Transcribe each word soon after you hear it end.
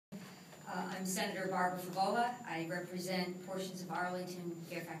I'm Senator Barbara Favola. I represent portions of Arlington,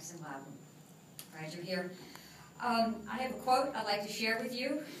 Fairfax, and Loudon. Glad you're here. I have a quote I'd like to share with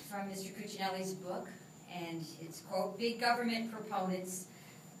you from Mr. Cuccinelli's book, and it's, quote, "Big government proponents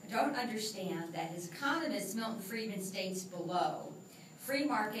don't understand that, as economist Milton Friedman states below, free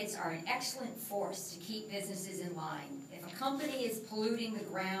markets are an excellent force to keep businesses in line. If a company is polluting the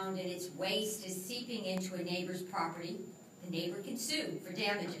ground and its waste is seeping into a neighbor's property, the neighbor can sue for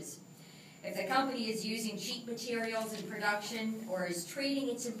damages. If the company is using cheap materials in production or is treating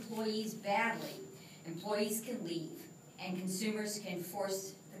its employees badly, employees can leave, and consumers can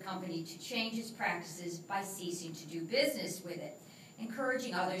force the company to change its practices by ceasing to do business with it,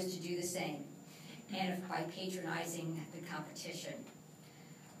 encouraging others to do the same, and by patronizing the competition."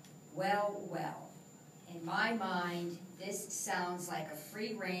 Well, well, in my mind, this sounds like a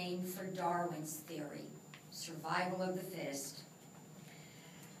free rein for Darwin's theory, survival of the fittest.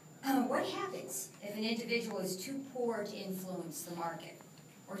 What happens if an individual is too poor to influence the market,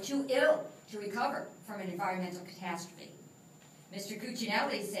 or too ill to recover from an environmental catastrophe? Mr.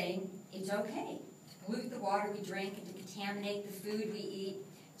 Cuccinelli is saying it's okay to pollute the water we drink and to contaminate the food we eat.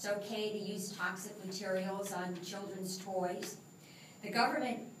 It's okay to use toxic materials on children's toys. The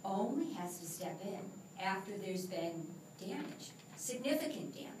government only has to step in after there's been damage,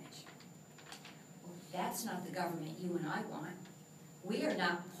 significant damage. Well, that's not the government you and I want. We are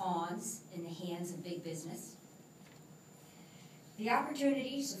not pawns in the hands of big business. The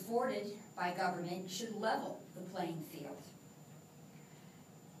opportunities afforded by government should level the playing field,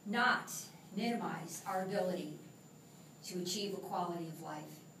 not minimize our ability to achieve equality of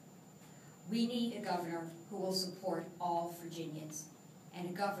life. We need a governor who will support all Virginians and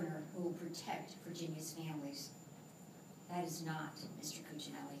a governor who will protect Virginia's families. That is not Mr.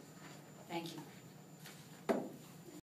 Cuccinelli. Thank you.